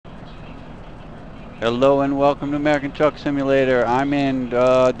Hello and welcome to American Truck Simulator. I'm in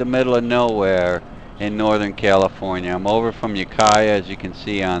the middle of nowhere in Northern California. I'm over from Ukiah, as you can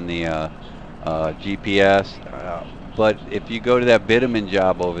see on the GPS. But if you go to that Bitumen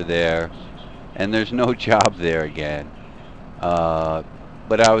job over there, and there's no job there again. Uh,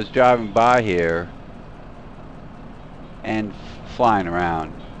 but I was driving by here and flying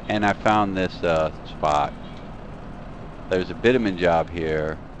around, and I found this spot. There's a Bitumen job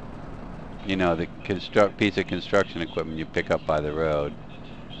here. You know, the piece of construction equipment you pick up by the road.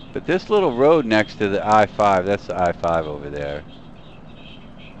 But this little road next to the I-5, that's the I-5 over there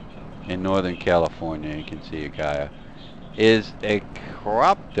in Northern California, you can see Ukiah, is a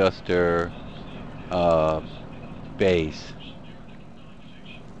crop duster uh, base.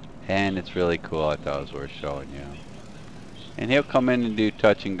 And it's really cool. I thought it was worth showing you. And he'll come in and do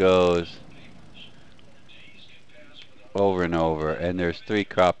touch and goes over and over. And there's 3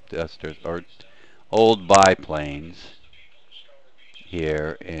 crop dusters, or old biplanes,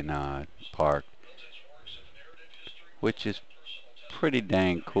 here in Park, which is pretty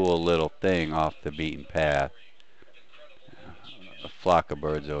dang cool little thing off the beaten path. A flock of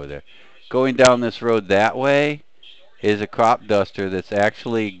birds over there. Going down this road that way is a crop duster that's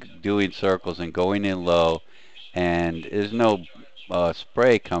actually doing circles and going in low, and there's no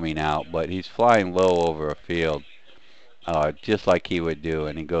spray coming out, but he's flying low over a field, just like he would do,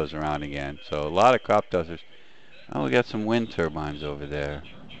 and he goes around again. So a lot of crop dusters. Oh, we got some wind turbines over there.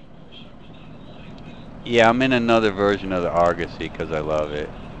 Yeah, I'm in another version of the Argosy because I love it.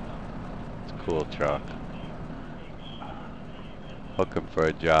 It's a cool truck. Looking for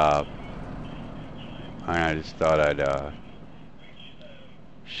a job. And I just thought I'd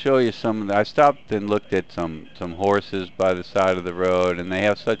show you some. I stopped and looked at some horses by the side of the road, and they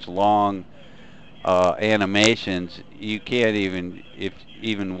have such long animations. You can't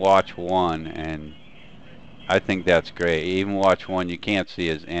even watch one, and I think that's great. Even watch one, you can't see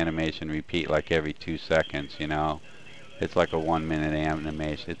his animation repeat like every 2 seconds. You know, it's like a 1 minute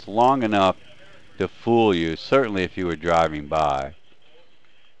animation. It's long enough to fool you. Certainly, if you were driving by.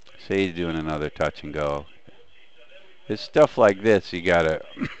 Say he's doing another touch and go. It's stuff like this you gotta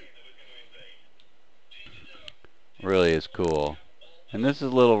really is cool. And this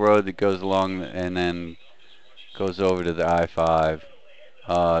is a little road that goes along and then goes over to the I-5.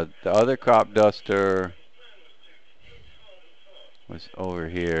 The other crop duster was over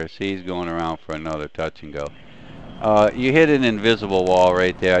here. See, he's going around for another touch and go. You hit an invisible wall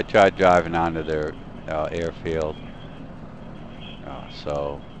right there. I tried driving onto their airfield.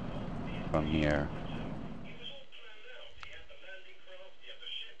 So, from here.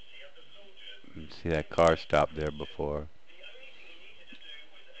 You see that car stopped there before.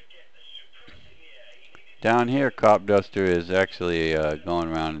 Down here, crop duster is actually going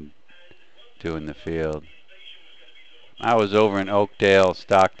around and doing the field. I was over in Oakdale,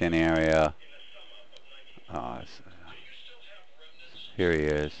 Stockton area. Uh, Here he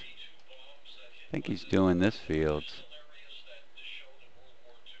is. I think he's doing this field.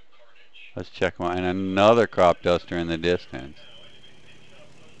 Let's check him out. And another crop duster in the distance.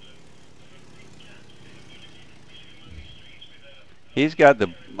 He's got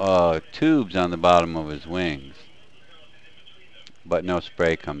the tubes on the bottom of his wings, but no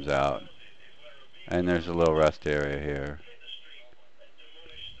spray comes out. And there's a little rest area here.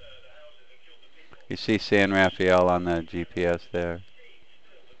 You see San Rafael on the GPS there?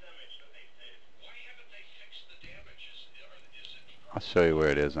 I'll show you where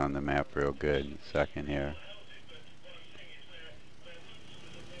it is on the map real good in a second here.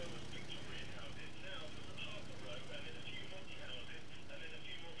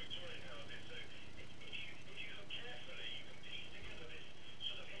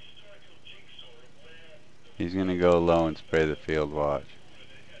 He's going to go low and spray the field watch.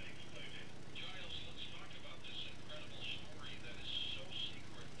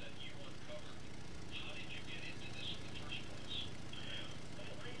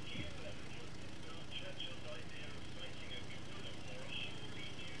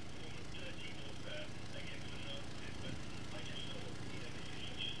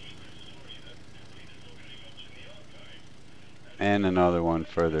 And another one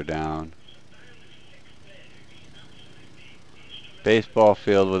further down. Baseball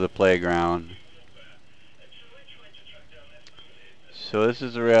field with a playground. So this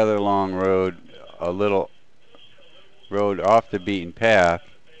is a rather long road, a little road off the beaten path.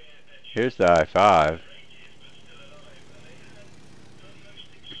 Here's the I-5.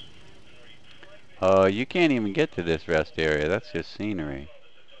 You can't even get to this rest area. That's just scenery.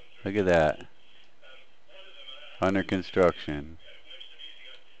 Look at that. Under construction.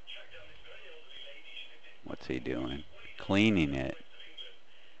 What's he doing? Cleaning it.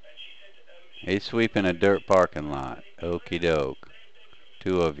 He's sweeping a dirt parking lot. Okie doke.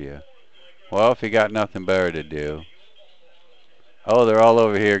 Two of you. Well, if you got nothing better to do. Oh, they're all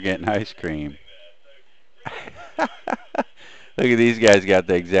over here getting ice cream. Look at these guys, got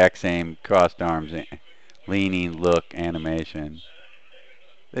the exact same crossed arms, leaning look animation.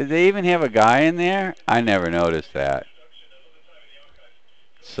 Did they even have a guy in there? I never noticed that.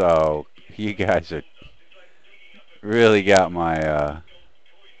 So you guys are really got my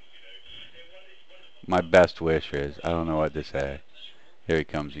best wishes. I don't know what to say. Here he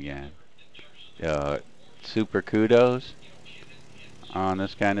comes again. Super kudos on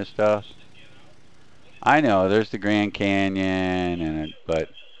this kind of stuff. I know there's the Grand Canyon, but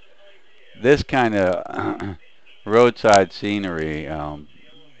this kind of roadside scenery, I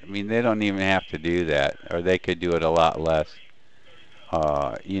mean, they don't even have to do that, or they could do it a lot less,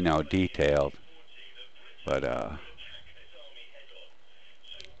 detailed. But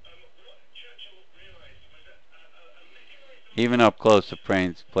even up close, the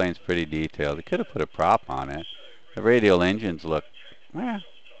plane's pretty detailed. They could have put a prop on it. The radial engines look, not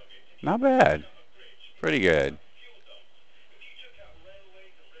bad. Pretty good.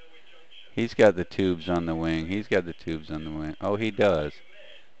 He's got the tubes on the wing. He's got the tubes on the wing. Oh, he does.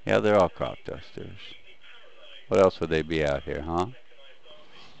 Yeah, they're all crop dusters. What else would they be out here, huh?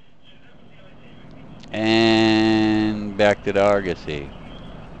 And back to the Argosy.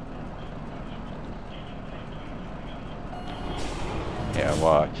 Yeah,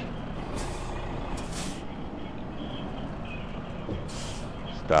 watch.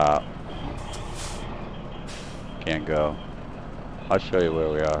 Stop. Can't go. I'll show you where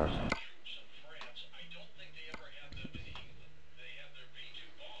we are.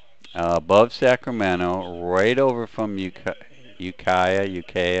 Above Sacramento, right over from Ukiah,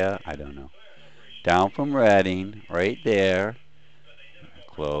 I don't know. Down from Redding, right there.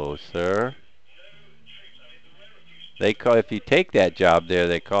 Closer. They call, if you take that job there,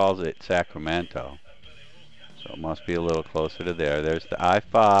 they call it Sacramento. So it must be a little closer to there. There's the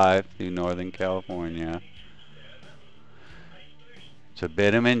I-5 through Northern California. It's a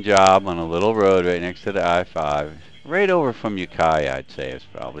bitumen job on a little road right next to the I-5. Right over from Ukiah, I'd say, is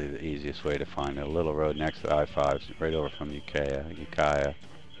probably the easiest way to find it. A little road next to the I-5, right over from Ukiah.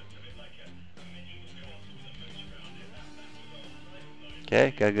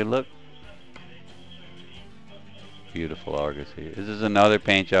 Okay, got a good look. Beautiful Argosy. This is another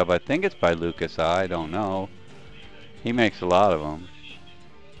paint job. I think it's by Lucas. I don't know. He makes a lot of them.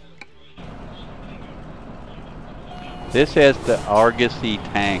 This has the Argosy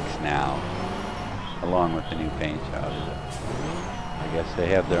tanks now, along with the new paint job. I guess they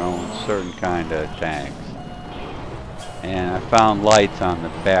have their own certain kind of tanks. And I found lights on the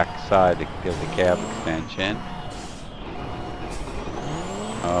back side of the cab extension.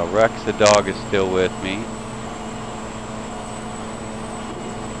 Rex the dog is still with me.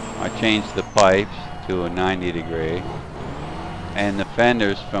 I changed the pipes to a 90 degree. And the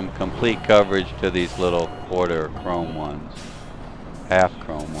fenders from complete coverage to these little quarter chrome ones. Half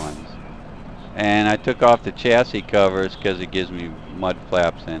chrome ones. And I took off the chassis covers because it gives me mud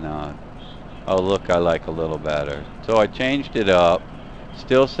flaps and a look I like a little better. So I changed it up.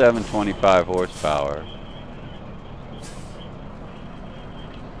 Still 725 horsepower.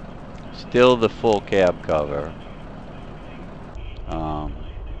 Still the full cab cover.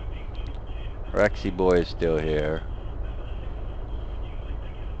 Rexy boy is still here.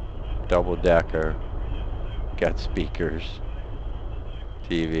 Double decker. Got speakers.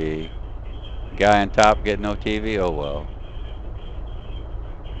 TV. Guy on top get no TV? Oh well.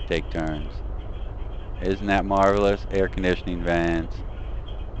 Take turns. Isn't that marvelous? Air conditioning vents.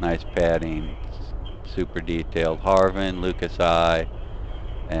 Nice padding. Super detailed. Harvin, Lucas I,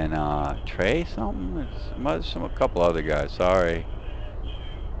 and Trey something? There's a couple other guys. Sorry.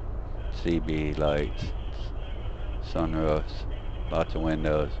 CB lights. Sunroofs. Lots of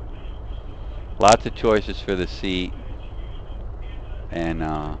windows. Lots of choices for the seat. And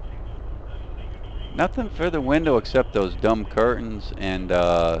nothing for the window except those dumb curtains and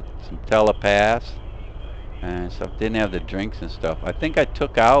some telepaths and stuff. Didn't have the drinks and stuff. I think I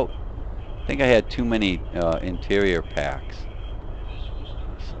took out, I think I had too many interior packs.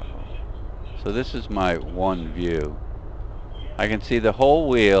 So this is my one view. I can see the whole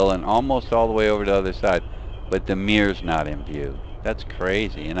wheel and almost all the way over to the other side, but the mirror's not in view. That's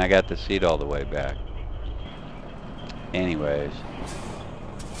crazy. And I got the seat all the way back. Anyways,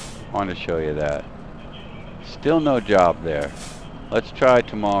 I wanted to show you that. Still no job there. Let's try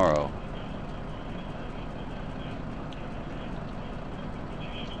tomorrow.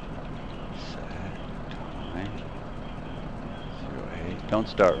 Don't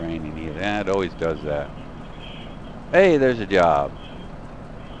start raining either. It always does that. Hey, there's a job.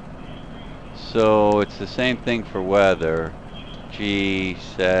 So it's the same thing for weather. G,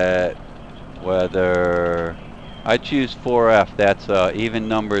 set, weather. I choose 4F. That's even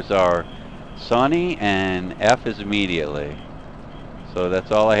numbers are sunny and F is immediately. So that's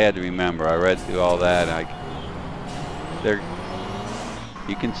all I had to remember. I read through all that.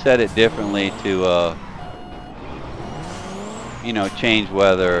 You can set it differently to you know, change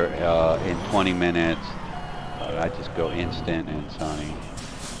weather in 20 minutes. I just go instant and sunny.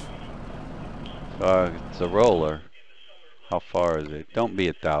 It's a roller. How far is it? Don't be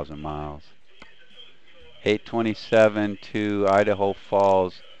 1,000 miles. 827 to Idaho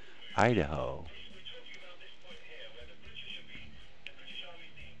Falls, Idaho.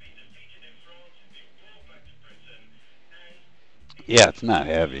 Yeah, it's not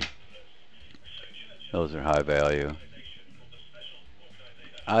heavy. Those are high value.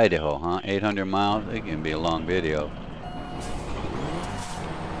 Idaho, huh? 800 miles? It can be a long video.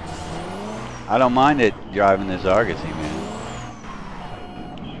 I don't mind it driving this Argosy, man.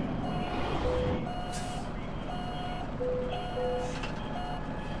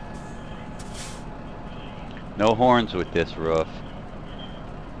 No horns with this roof.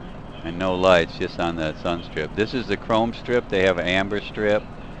 And no lights, just on the sun strip. This is the chrome strip. They have an amber strip.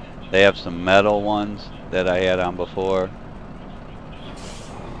 They have some metal ones that I had on before.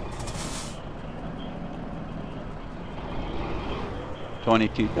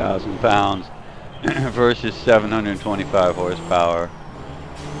 £22,000 versus 725 horsepower.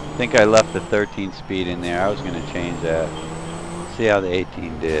 I think I left the 13 speed in there. I was going to change that. See how the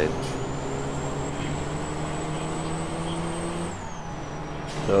 18 did.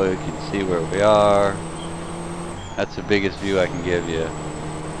 So you can see where we are. That's the biggest view I can give you.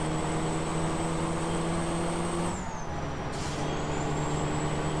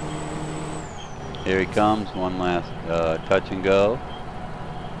 Here he comes, one last touch and go.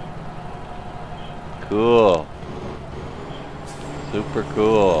 Cool. Super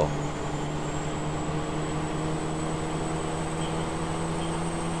cool.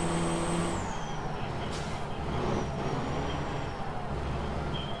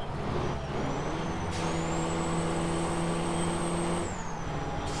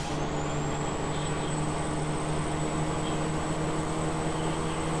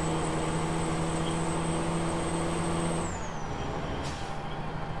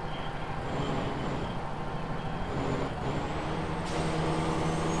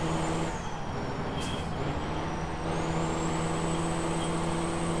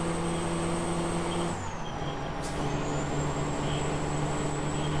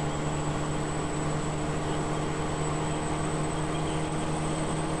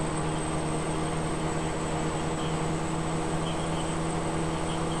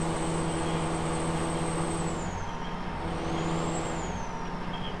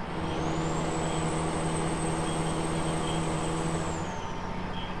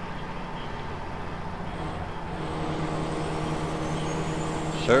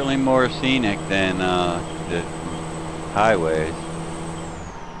 Certainly more scenic than the highways.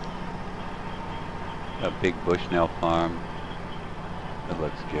 A big Bushnell farm. That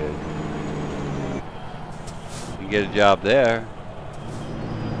looks good. You get a job there.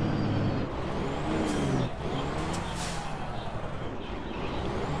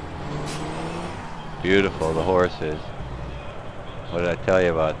 Beautiful, the horses. What did I tell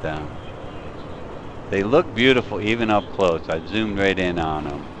you about them? They look beautiful even up close. I zoomed right in on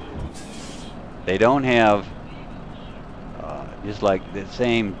them. They don't have just like the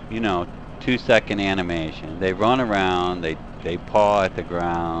same, you know, 2-second animation. They run around, they paw at the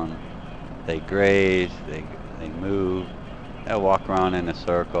ground, they graze, they move, they walk around in a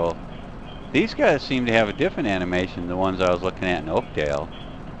circle. These guys seem to have a different animation than the ones I was looking at in Oakdale.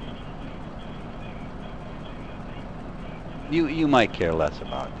 You might care less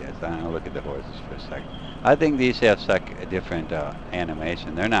about this. I don't know, look at the horses for a second. I think these have a different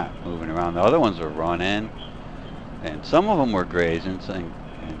animation. They're not moving around. The other ones are running, and some of them were grazing,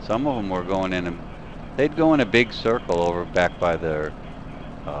 and some of them were going in. They'd go in a big circle over back by their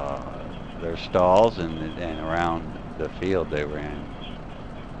stalls and around the field they were in.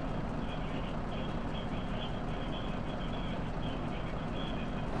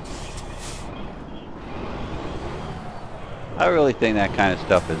 I really think that kind of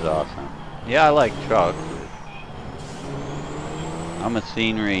stuff is awesome. Yeah, I like trucks. I'm a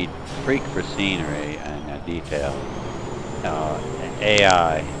scenery freak for scenery and detail.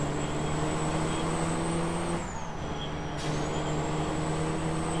 AI.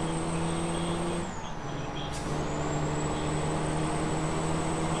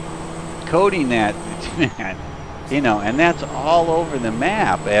 decoding that, man, you know, and that's all over the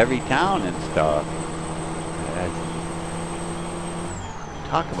map, every town and stuff.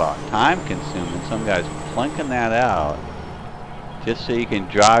 Talk about time consuming. Some guy's plunking that out just so you can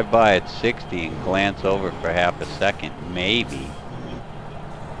drive by at 60 and glance over for half a second, maybe.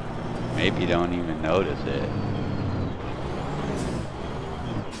 Maybe you don't even notice it.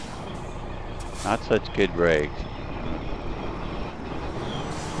 Not such good brakes.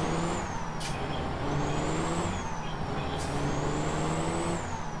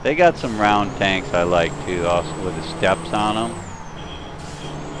 They got some round tanks I like too, also with the steps on them.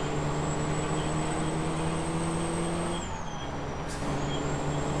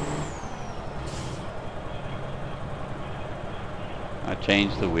 I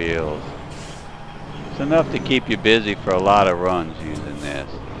changed the wheels. It's enough to keep you busy for a lot of runs using this.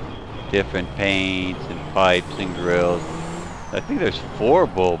 Different paints and pipes and grills. I think there's 4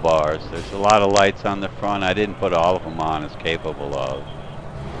 bull bars. There's a lot of lights on the front. I didn't put all of them on as capable of.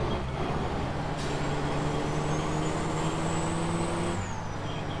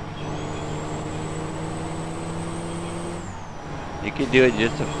 You could do it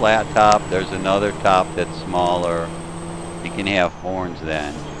just a flat top. There's another top that's smaller. You can have horns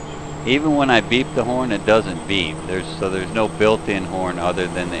then. Even when I beep the horn, it doesn't beep. There's no built-in horn other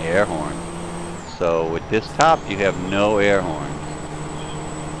than the air horn. So with this top, you have no air horns.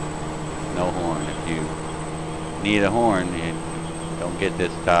 No horn. If you need a horn, you don't get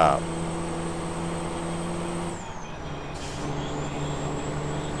this top.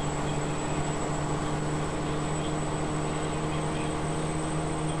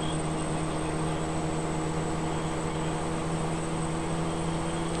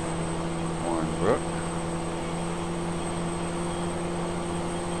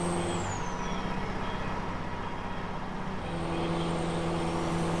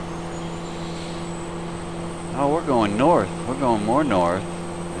 Oh, we're going north. We're going more north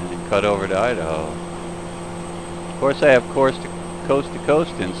and then cut over to Idaho. Of course, I have coast to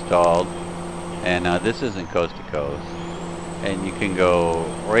coast installed, and this isn't coast to coast. And you can go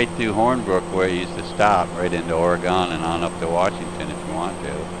right through Hornbrook where it used to stop, right into Oregon and on up to Washington if you want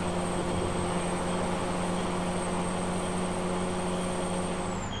to.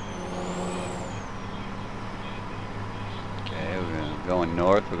 Okay, we're going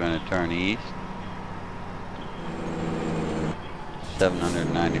north. We're going to turn east.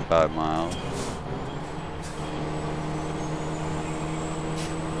 795 miles.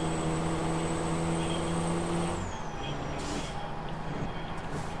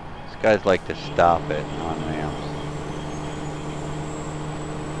 These guys like to stop it on ramps.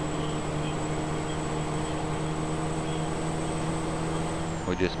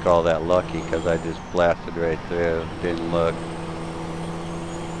 We just call that lucky because I just blasted right through, didn't look.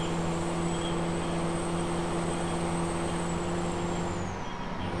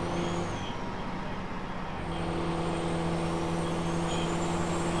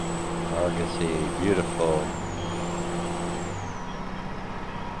 ARGOSY, beautiful.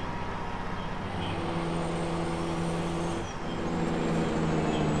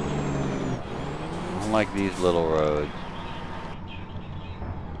 I don't like these little roads.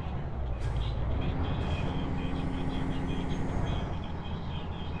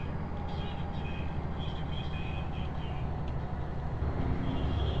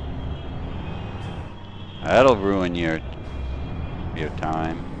 That'll ruin your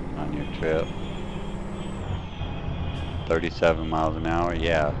time on your trip. 37 miles an hour,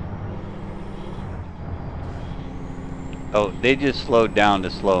 yeah. Oh, they just slowed down to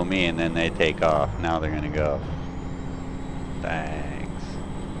slow me and then they take off. Now they're gonna go. Thanks.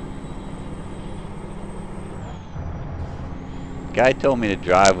 Guy told me to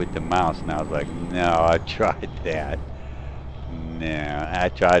drive with the mouse and I was like, no, I tried that. No, I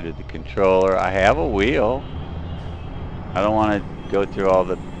tried with the controller. I have a wheel. I don't want to go through all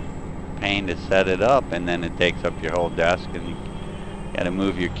the pain to set it up and then it takes up your whole desk and you got to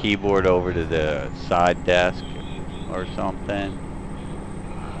move your keyboard over to the side desk or something.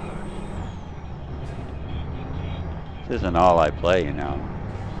 This isn't all I play, you know.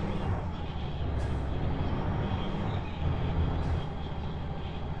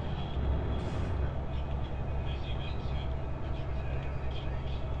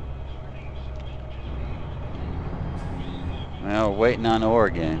 Well, we're waiting on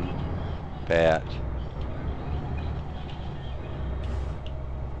Oregon patch.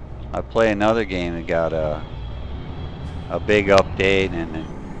 I play another game that got a big update and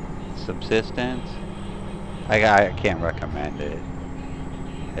subsistence. I can't recommend it,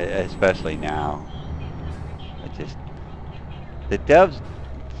 especially now. The devs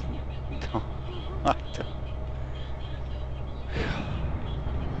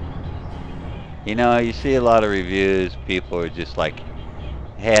You know, you see a lot of reviews. People are just like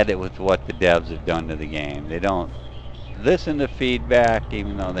had it with what the devs have done to the game. They don't listen to feedback,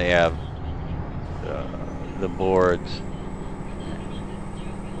 even though they have the boards.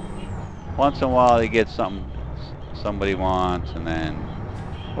 Once in a while, they get something somebody wants, and then,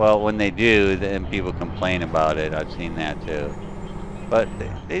 well, when they do, then people complain about it. I've seen that too. But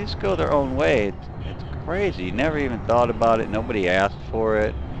they just go their own way. It's crazy. You never even thought about it. Nobody asked for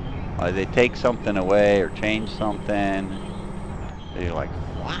it. They take something away or change something. You're like,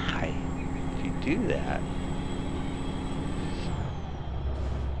 why did you do that?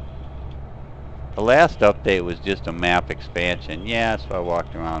 The last update was just a map expansion. Yeah, so I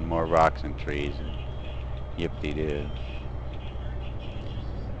walked around more rocks and trees and yip-de-doo.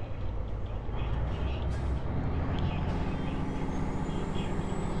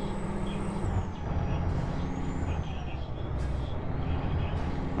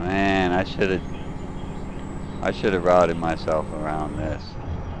 Man, I should have routed myself around this.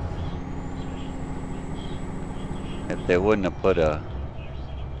 If they wouldn't have put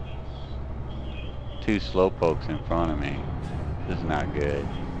two slowpokes in front of me, this is not good.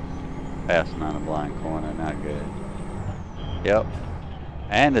 Passing on a blind corner, not good. Yep.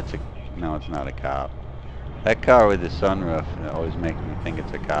 And no, it's not a cop. That car with the sunroof always makes me think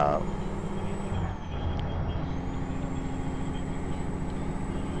it's a cop.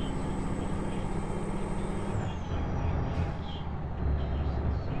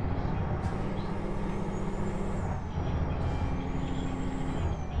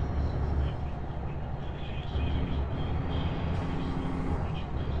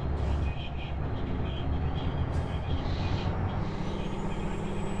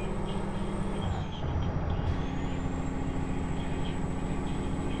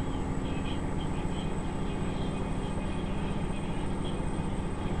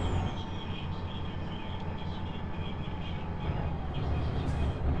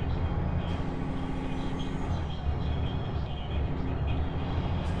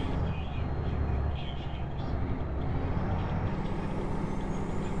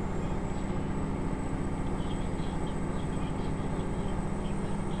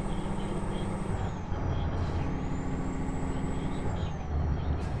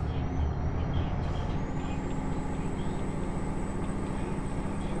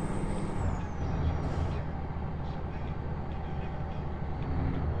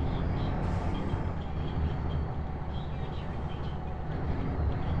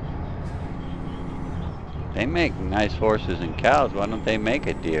 They make nice horses and cows. Why don't they make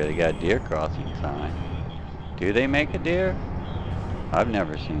a deer? They got a deer crossing sign. Do they make a deer? I've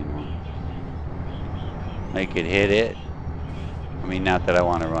never seen one. They could hit it. I mean, not that I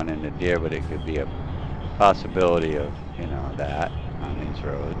want to run into deer, but it could be a possibility of, you know, that on these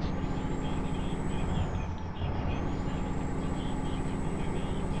roads.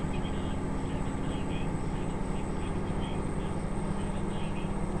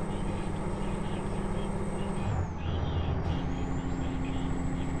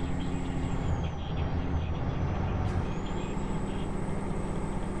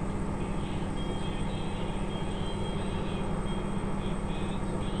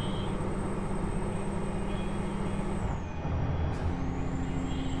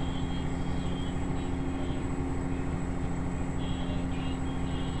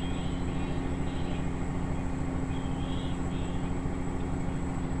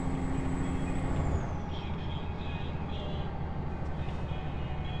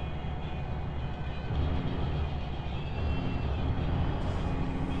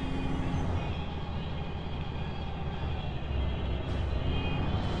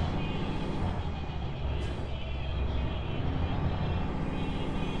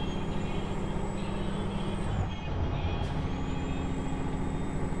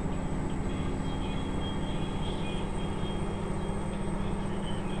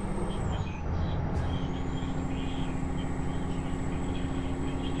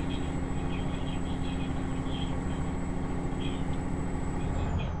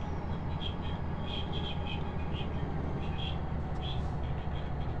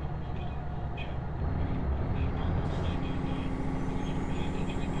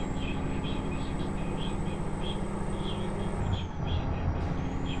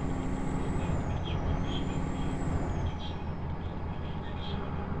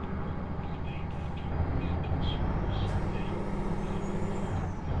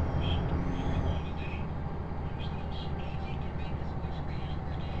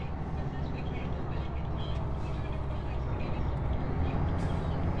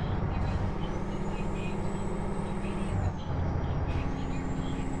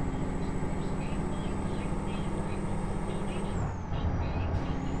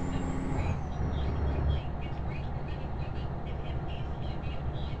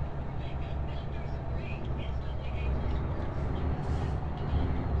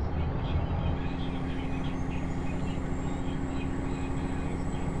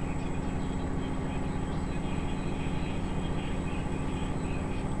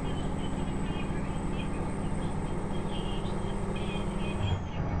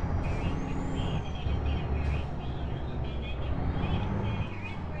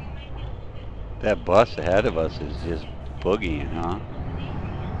 That bus ahead of us is just boogieing, huh?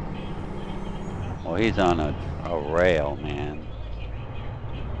 Well, he's on a rail, man.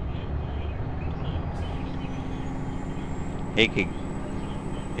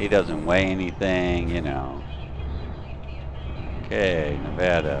 He doesn't weigh anything, you know. Okay,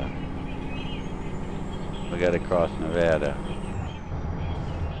 Nevada. We gotta cross Nevada.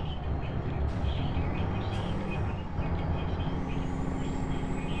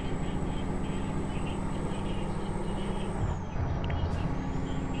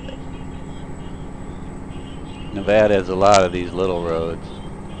 Nevada has a lot of these little roads.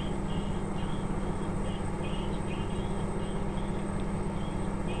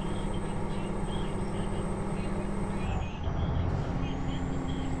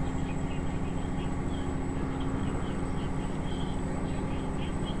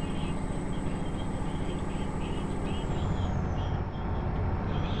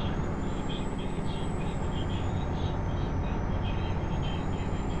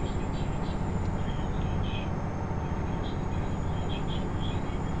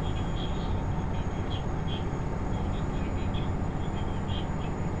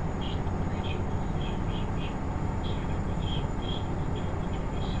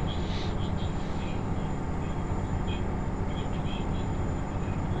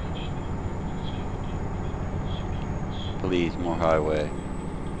 Please, more highway.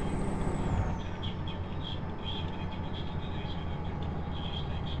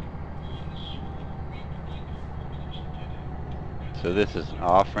 So this is an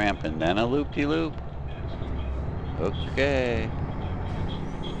off-ramp and then a loop-de-loop? Okay.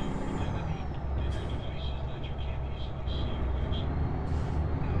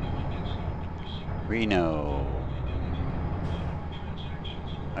 Reno.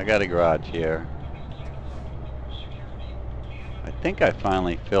 I got a garage here. I think I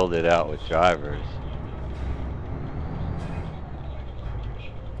finally filled it out with drivers.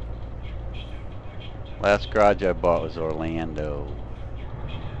 Last garage I bought was Orlando.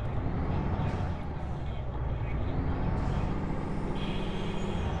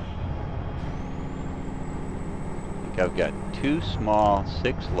 I think I've got 2 small,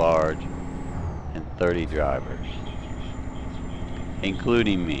 6 large, and 30 drivers,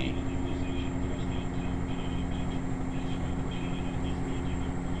 including me.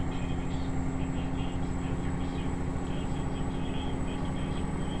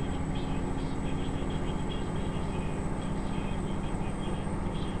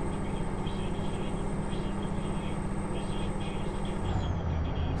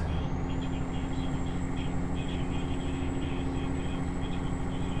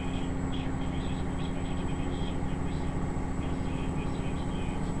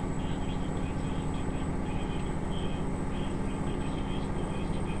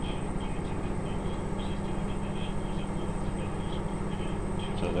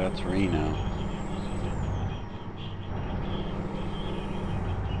 So that's Reno.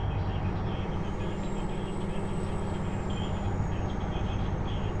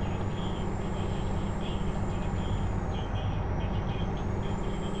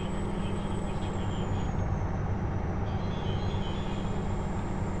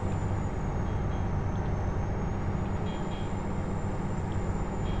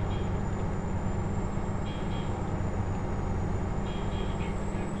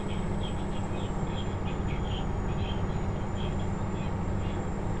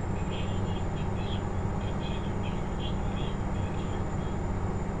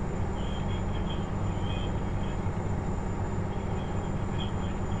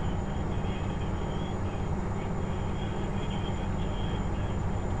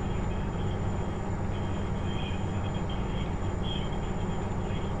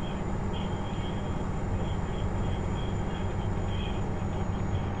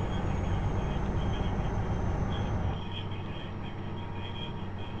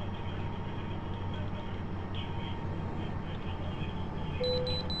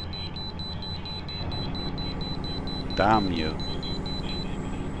 Damn you.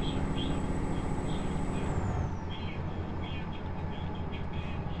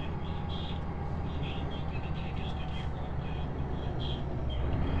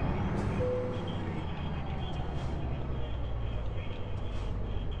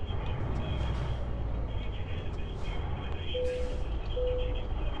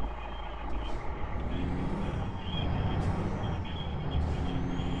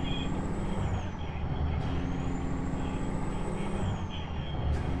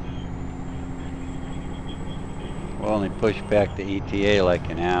 We'll only push back the ETA like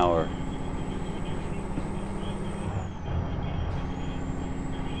an hour.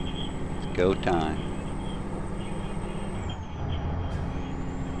 Go time.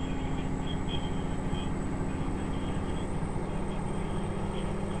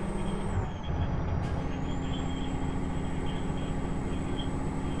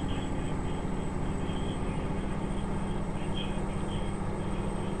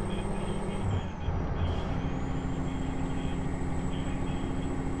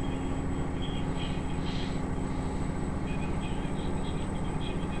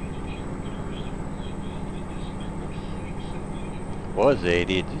 Was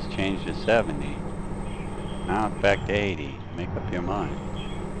 80, it just changed to 70. Now it's back to 80. Make up your mind.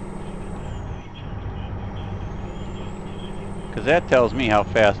 Because that tells me how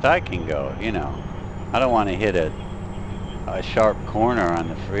fast I can go, you know. I don't want to hit a sharp corner on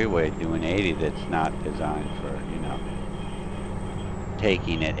the freeway doing 80 that's not designed for, you know,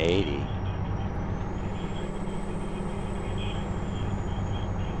 taking at 80.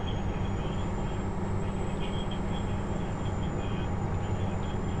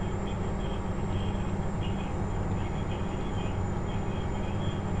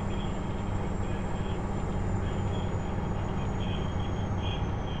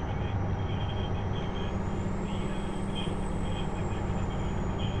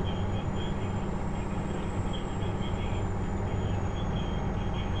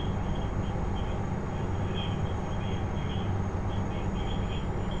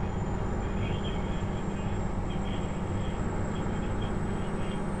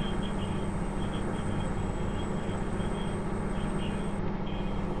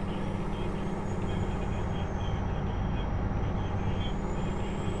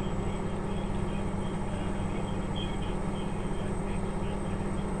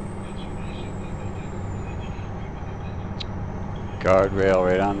 Guardrail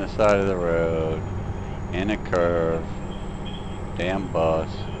right on the side of the road. In a curve. Damn bus.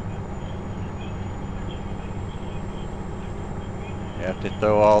 You have to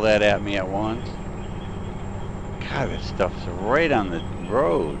throw all that at me at once? God, this stuff's right on the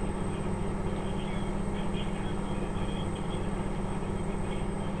road.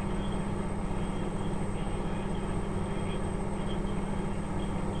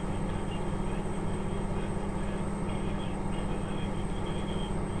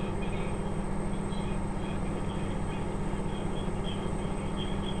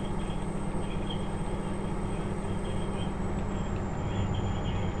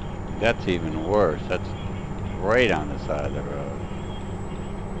 That's even worse. That's right on the side of the road.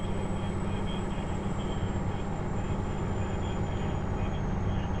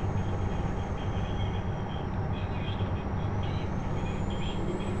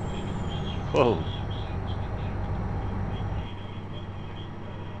 Whoa.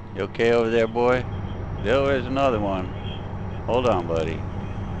 You okay over there, boy? There's another one. Hold on, buddy.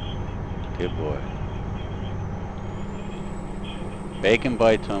 Good boy. Bacon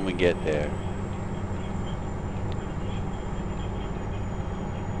bites when we get there.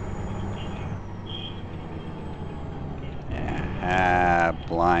 Ah,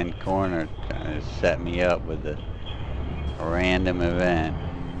 blind corner kind of set me up with a random event.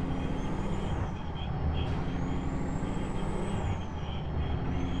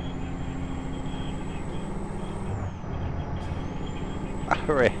 I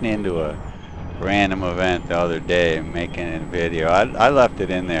ran into a random event the other day making a video. I left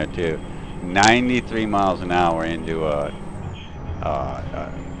it in there too. 93 miles an hour into an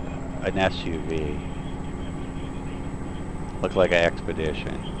SUV. Looked like an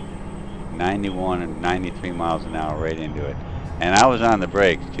Expedition. 91 and 93 miles an hour right into it. And I was on the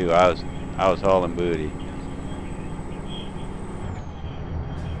brakes too. I was hauling booty.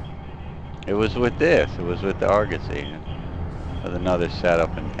 It was with this. It was with the Argosy. With another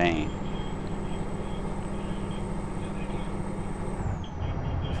setup and paint.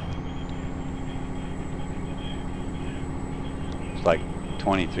 It's like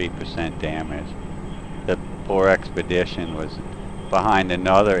 23% damage. The poor Expedition was behind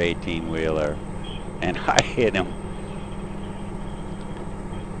another 18-wheeler, and I hit him.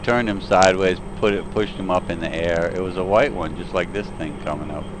 Turned him sideways, pushed him up in the air. It was a white one, just like this thing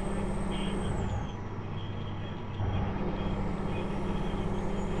coming up.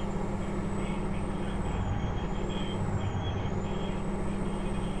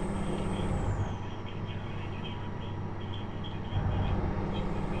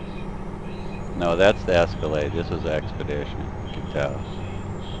 No, that's the Escalade. This was the Expedition. You can tell.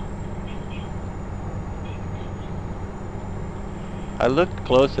 I looked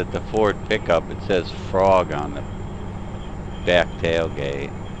close at the Ford pickup. It says Frog on the back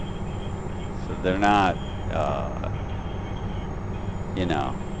tailgate. So they're not, you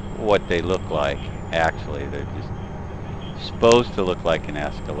know, what they look like. Actually, they're just supposed to look like an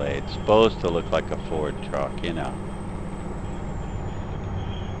Escalade, supposed to look like a Ford truck, you know.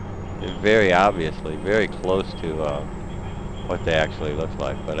 They're very obviously very close to what they actually look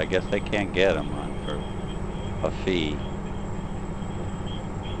like, but I guess they can't get them on for a fee.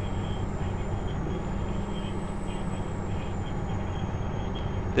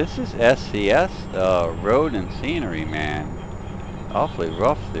 This is SCS road and scenery, man. Awfully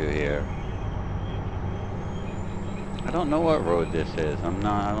rough through here. I don't know what road this is. I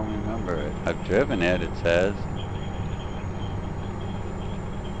don't remember it. I've driven it, it says.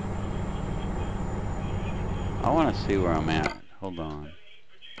 I want to see where I'm at. Hold on.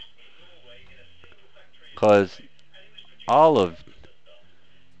 Because all of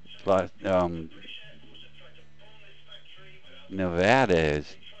Nevada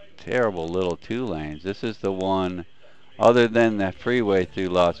is terrible little two lanes. This is the one, other than the freeway through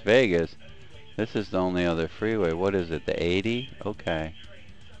Las Vegas, this is the only other freeway. What is it, the 80? Okay.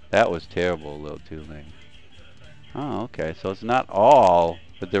 That was terrible, little two lane. Oh, okay. So it's not all,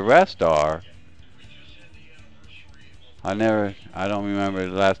 but the rest are. I don't remember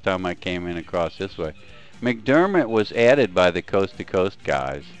the last time I came in across this way. McDermott was added by the Coast to Coast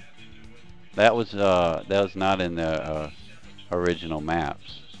guys. That was not in the original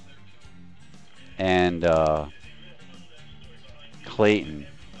maps. And Clayton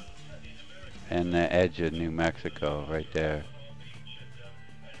and the edge of New Mexico right there.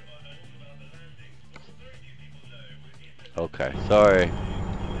 Okay, sorry.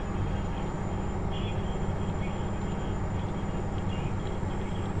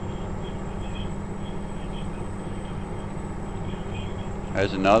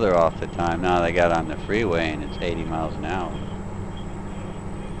 There's another off the time. Now they got on the freeway and it's 80 miles an hour.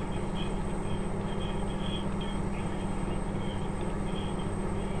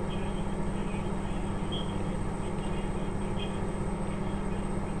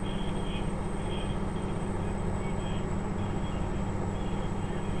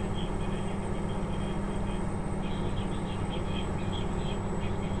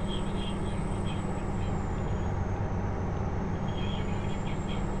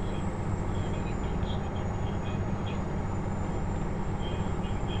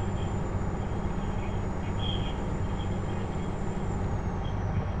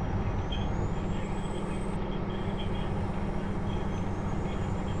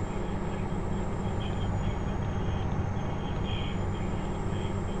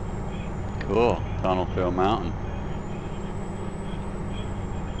 Cool. Tunnel through a mountain.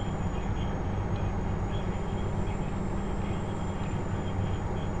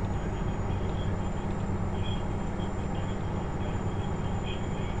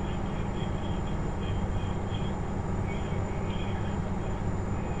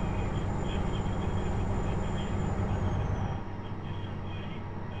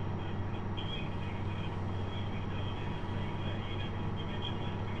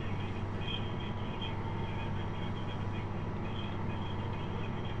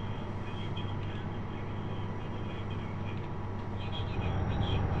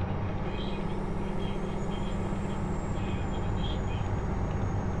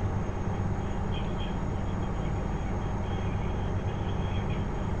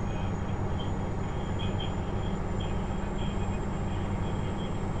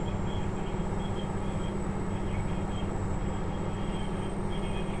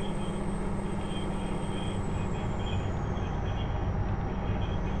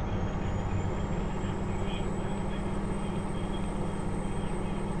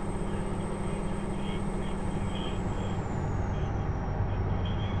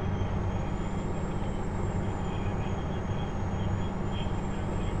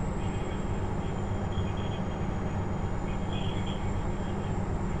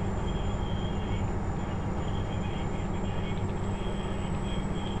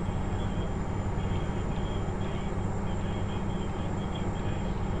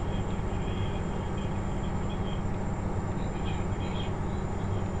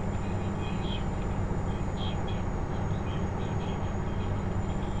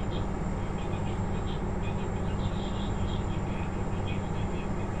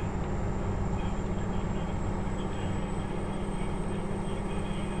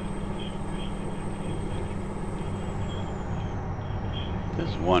 This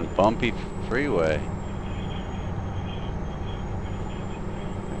is one bumpy freeway.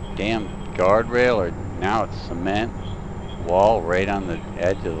 Damn guardrail, or now it's cement wall right on the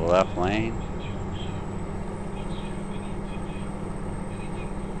edge of the left lane.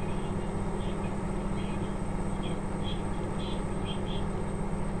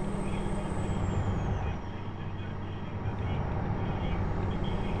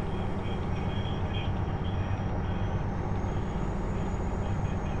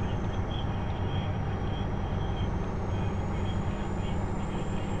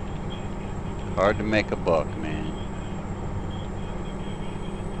 Hard to make a buck, man.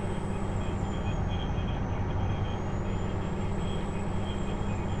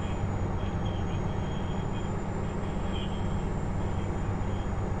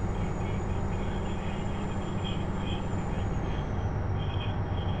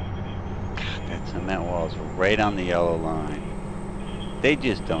 God, that cement wall's right on the yellow line. They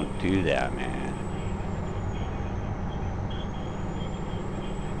just don't do that, man.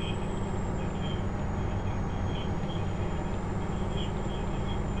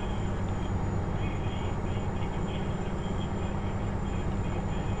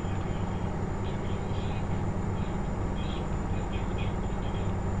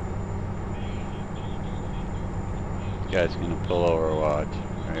 Guy's gonna pull over, watch,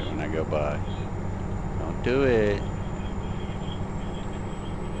 right when I go by. Don't do it.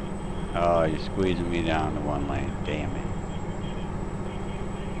 Oh, you're squeezing me down to one lane. Damn it.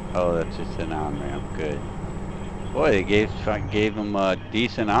 Oh, that's just an on-ramp. Good. Boy, they gave him a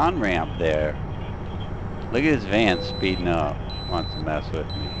decent on-ramp there. Look at his van speeding up. Wants to mess with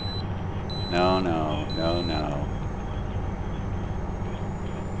me. No, no, no, no.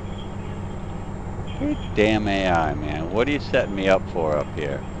 Good damn AI, man. What are you setting me up for up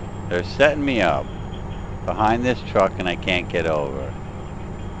here? They're setting me up behind this truck and I can't get over.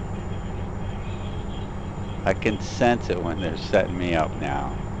 I can sense it when they're setting me up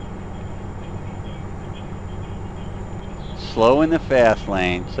now. Slow in the fast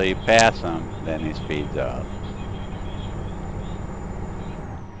lane so you pass him, then he speeds up.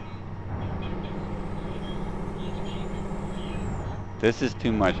 This is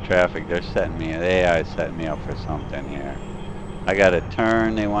too much traffic. They're setting me, the AI is setting me up for something here. I got a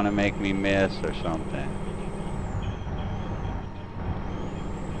turn they want to make me miss or something.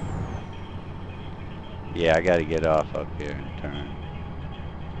 Yeah, I got to get off up here and turn.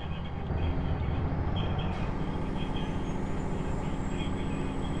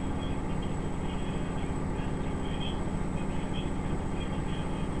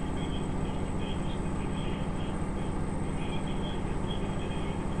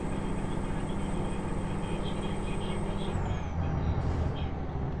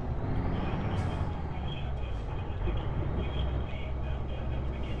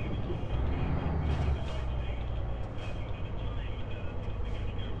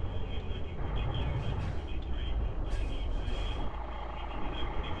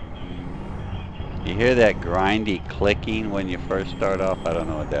 You hear that grindy clicking when you first start off? I don't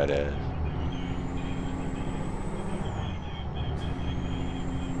know what that is.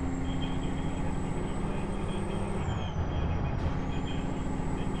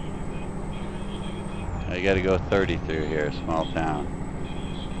 You got to go 30 through here, small town.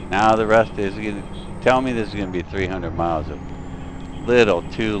 Now the rest is going to tell me this is going to be 300 miles of little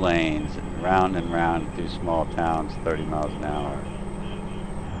 2 lanes, round and round through small towns, 30 miles an hour.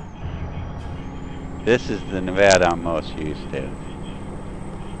 This is the Nevada I'm most used to.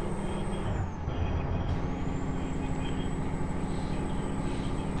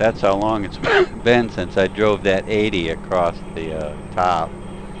 That's how long it's been since I drove that 80 across the top,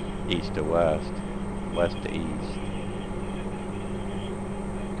 east to west, west to east.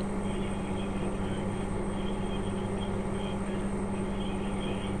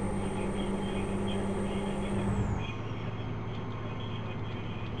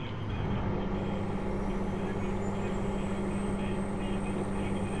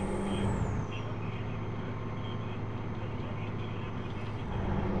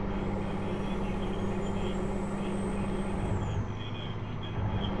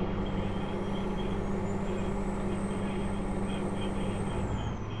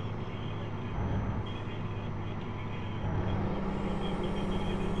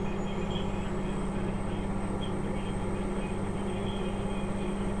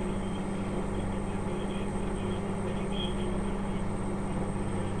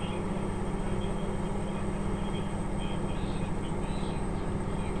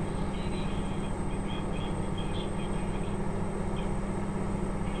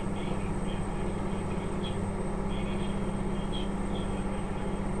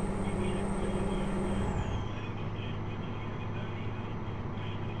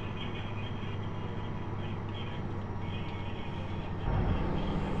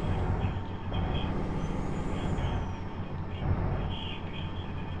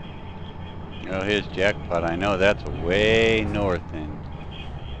 Oh, here's Jackpot. I know that's way north in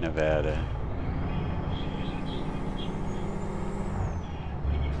Nevada.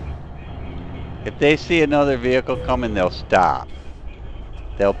 If they see another vehicle coming, they'll stop.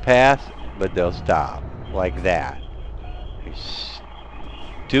 They'll pass, but they'll stop. Like that.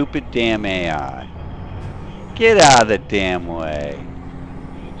 stupid damn AI. Get out of the damn way.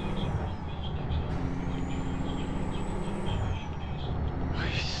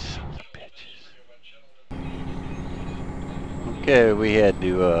 Sons of bitches. Okay, we had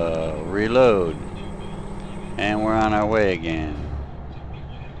to reload. And we're on our way again.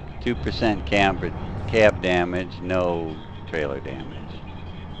 2% cab damage, no trailer damage.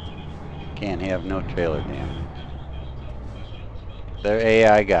 Can't have no trailer damage. Their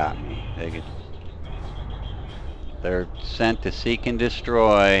AI got me. They're sent to seek and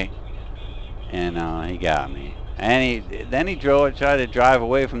destroy, and he got me. And then he tried to drive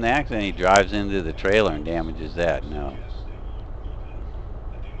away from the accident. He drives into the trailer and damages that. No.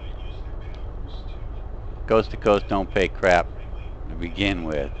 Coast to coast don't pay crap to begin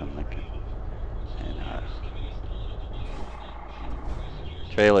with. I'm looking. And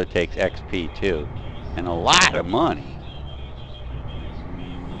trailer takes XP too, and a lot of money.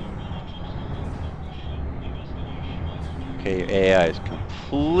 Okay, your AI is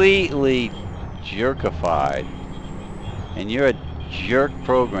completely jerkified. And you're a jerk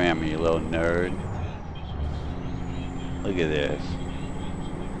programmer, you little nerd. Look at this.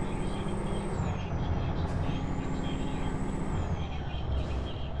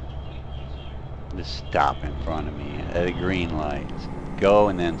 Just stop in front of me at a green light. Go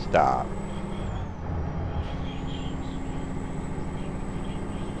and then stop.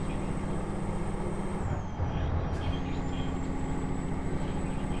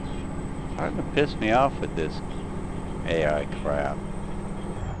 It's starting to piss me off with this AI crap.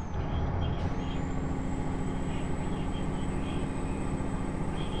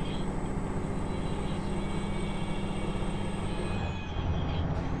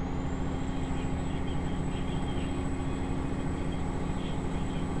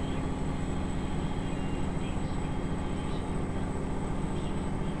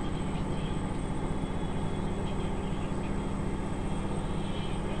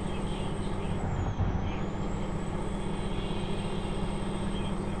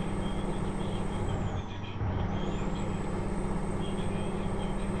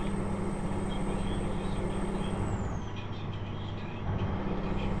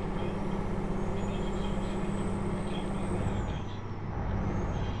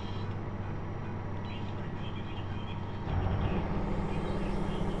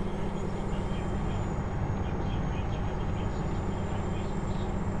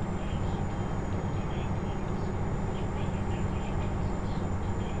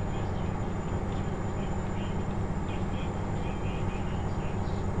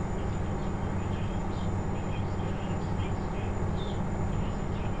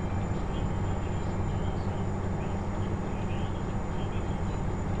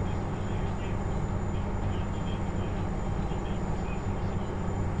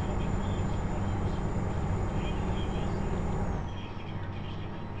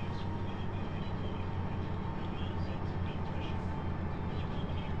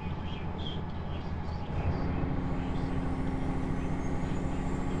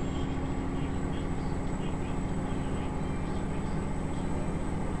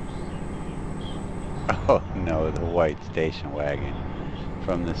 Oh no, the white station wagon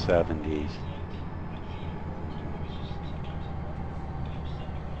from the 70s.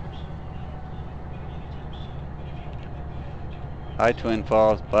 Hi Twin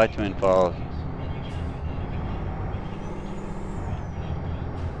Falls, bye Twin Falls.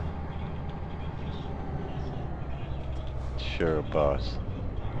 Sure, boss.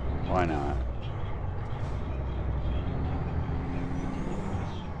 Why not?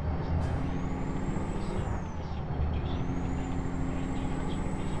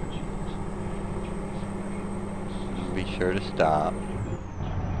 Be sure to stop.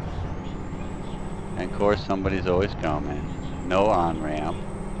 And of course somebody's always coming. No on-ramp.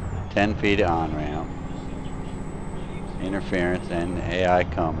 10 feet of on-ramp. Interference and AI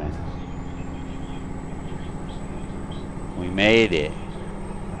coming. We made it.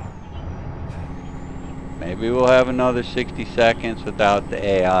 Maybe we'll have another 60 seconds without the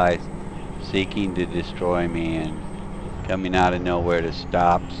AI seeking to destroy me and coming out of nowhere to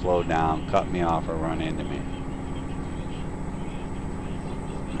stop, slow down, cut me off, or run into me.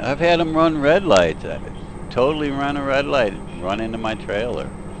 I've had them run red lights. Totally run a red light, run into my trailer.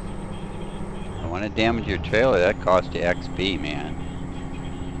 I want to damage your trailer, that costs you XP, man.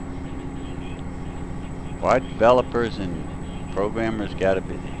 Why developers and programmers gotta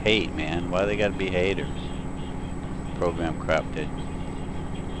hate, man? Why they gotta be haters? Program crap that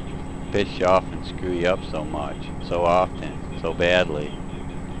piss you off and screw you up so much, so often, so badly.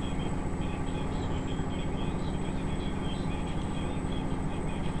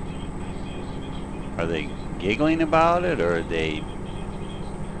 Are they giggling about it, or they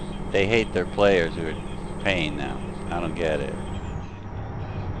hate their players who are paying them? I don't get it.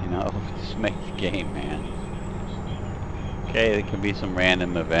 You know, just make the game, man. Okay, there can be some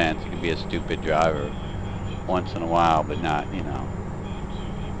random events. It can be a stupid driver once in a while, but not, you know,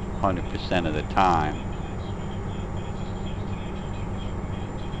 100% of the time.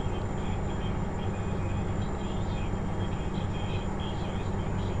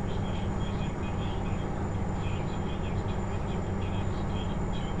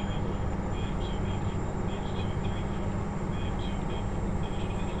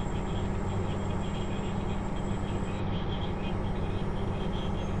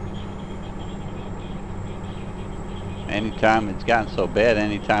 Anytime it's gotten so bad,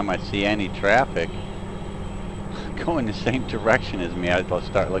 anytime I see any traffic going the same direction as me, I'll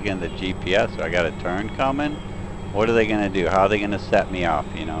start looking at the GPS. So I got a turn coming. What are they going to do? How are they going to set me off?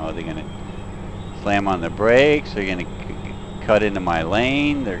 You know, are they going to slam on the brakes? They're going to cut into my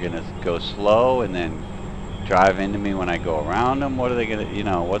lane. They're going to go slow and then drive into me when I go around them. What are they going to, you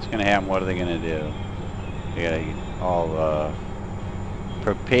know, what's going to happen? What are they going to do? They got to get all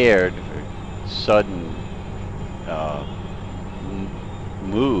prepared for sudden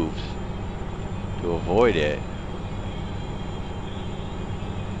moves to avoid it.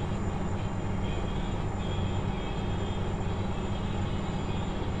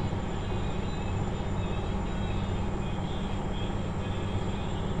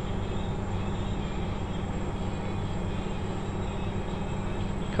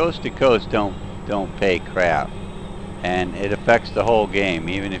 Coast to coast don't pay crap, and it affects the whole game,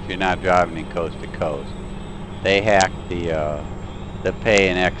 even if you're not driving in coast to coast. They hack the pay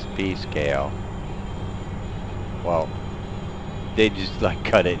and XP scale. Well, they just like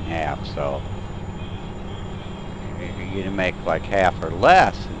cut it in half, so you're gonna make like half or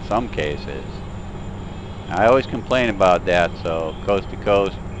less in some cases. I always complain about that, so coast to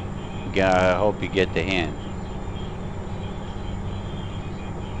coast, I hope you get the hint.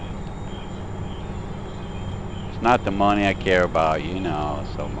 It's not the money I care about, you know,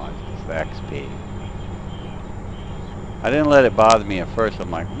 so much. It's the XP. I didn't let it bother me at first.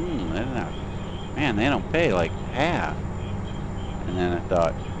 I'm like, man, they don't pay like half. And then I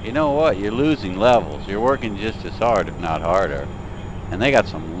thought, you know what? You're losing levels. You're working just as hard, if not harder. And they got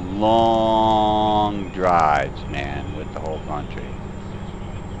some long drives, man, with the whole country.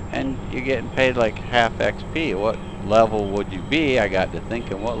 And you're getting paid like half XP. What level would you be? I got to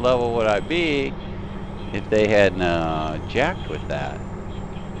thinking, what level would I be if they hadn't jacked with that?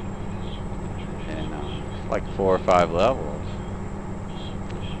 And like 4 or 5 levels.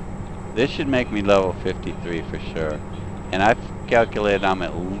 This should make me level 53 for sure. And I've calculated I'm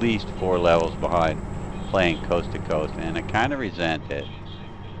at least 4 levels behind playing coast to coast, and I kind of resent it.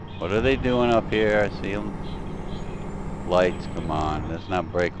 What are they doing up here? I see lights. Come on, that's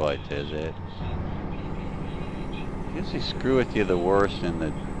not brake lights, is it? Usually screw with you the worst in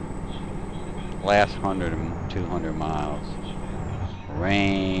the last 100 and 200 miles.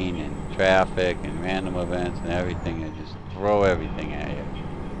 Rain and traffic and random events and everything, and just throw everything at you.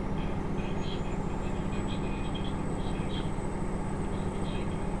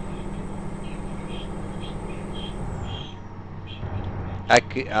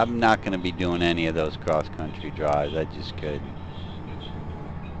 I'm not going to be doing any of those cross-country drives. I just couldn't.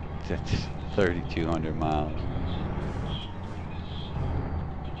 That's 3,200 miles.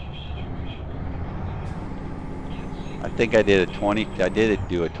 I think I did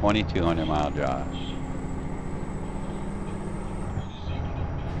do a 2,200 mile drive.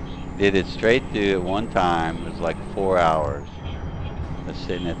 Did it straight through at one time. It was like 4 hours. I was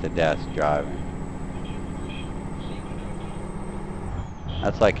sitting at the desk driving.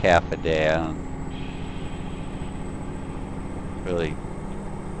 That's like half a day. I don't really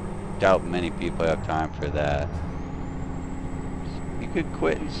doubt many people have time for that. You could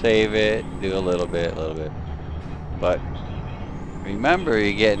quit and save it, do a little bit. But remember,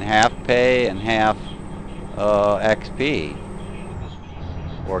 you're getting half pay and half XP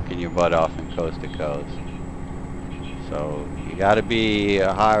working your butt off in coast to coast. So you got to be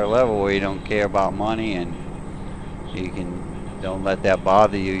a higher level where you don't care about money, and you can don't let that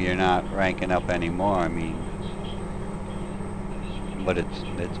bother you. You're not ranking up anymore. I mean, but it's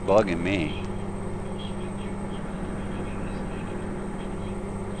bugging me.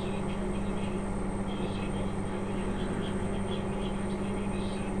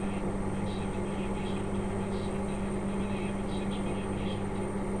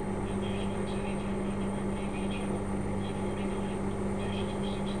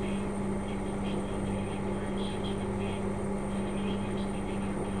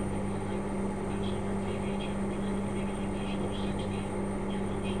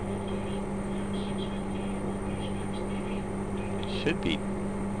 should be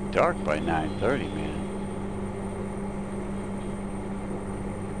dark by 9:30, man.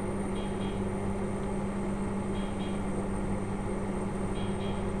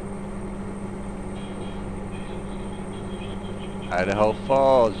 Idaho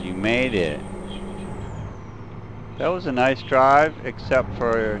Falls, you made it. That was a nice drive, except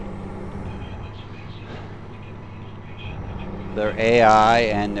for their AI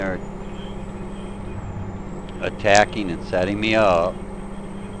and their attacking and setting me up.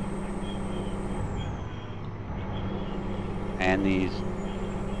 And these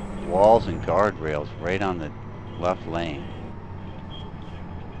walls and guardrails right on the left lane.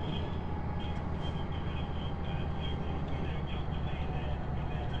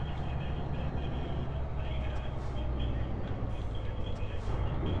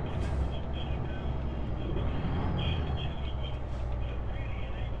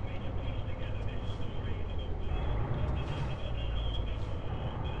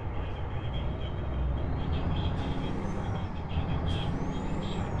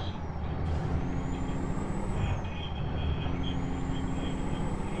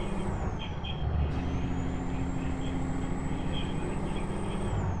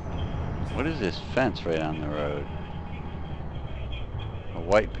 What is this fence right on the road? A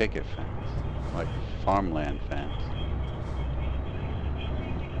white picket fence, like farmland fence.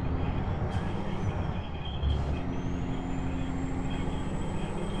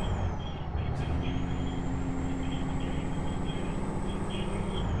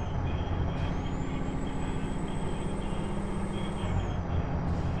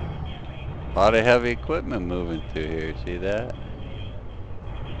 A lot of heavy equipment moving through here, see that?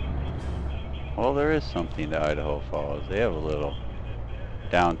 Well, there is something to Idaho Falls. They have a little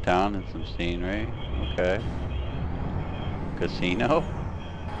downtown and some scenery. Okay. Casino?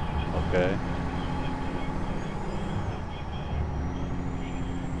 Okay.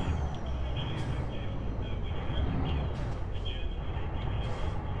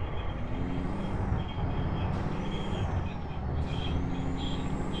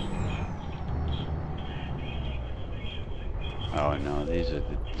 Oh no, these are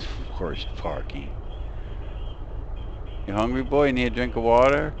the worst parking. You hungry, boy? You need a drink of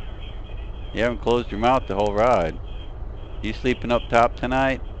water? You haven't closed your mouth the whole ride. You sleeping up top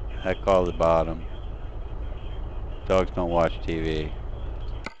tonight? I call the bottom. Dogs don't watch TV.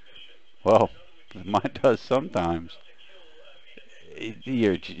 Well, mine does sometimes.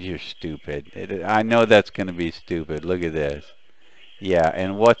 You're stupid. I know that's going to be stupid. Look at this. Yeah,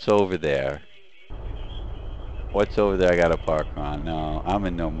 and what's over there? What's over there I got to park on? No, I'm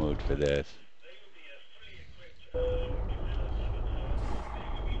in no mood for this.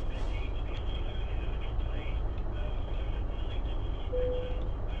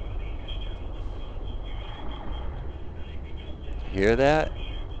 Hear that?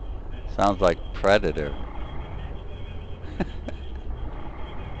 Sounds like Predator.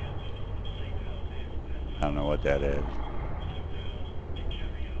 I don't know what that is.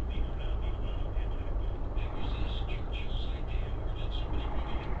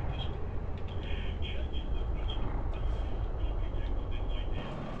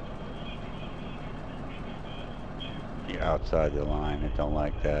 You're outside the line. I don't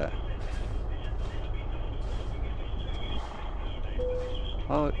like that.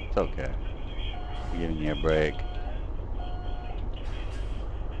 Oh, it's okay. I'm giving you a break.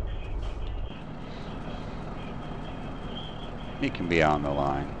 You can be on the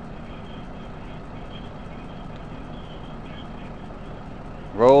line.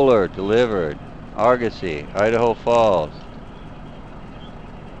 Roller delivered. Argosy, Idaho Falls.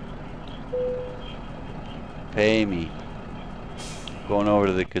 Pay me. Going over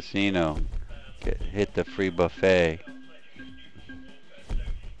to the casino. Hit the free buffet.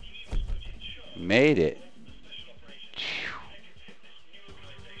 Made it.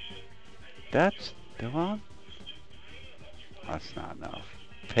 That's the one. That's not enough.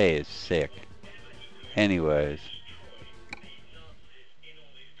 Pay is sick. Anyways.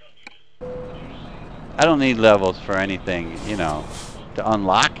 I don't need levels for anything, you know, to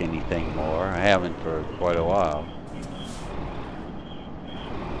unlock anything more. I haven't for quite a while.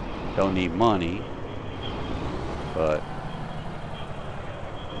 Don't need money. But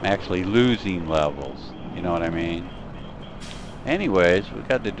I'm actually losing levels. You know what I mean? Anyways, we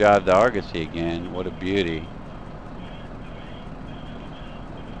got to drive the Argosy again. What a beauty.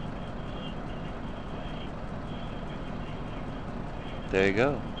 There you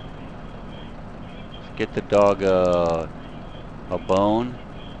go. Let's get the dog a bone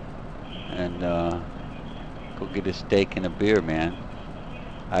and go get a steak and a beer, man.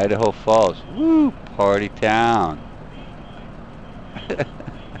 Idaho Falls. Woo! Party town. I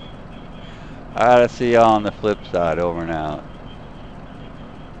gotta see y'all on the flip side. Over and out.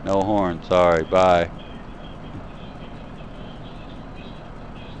 No horn. Sorry. Bye.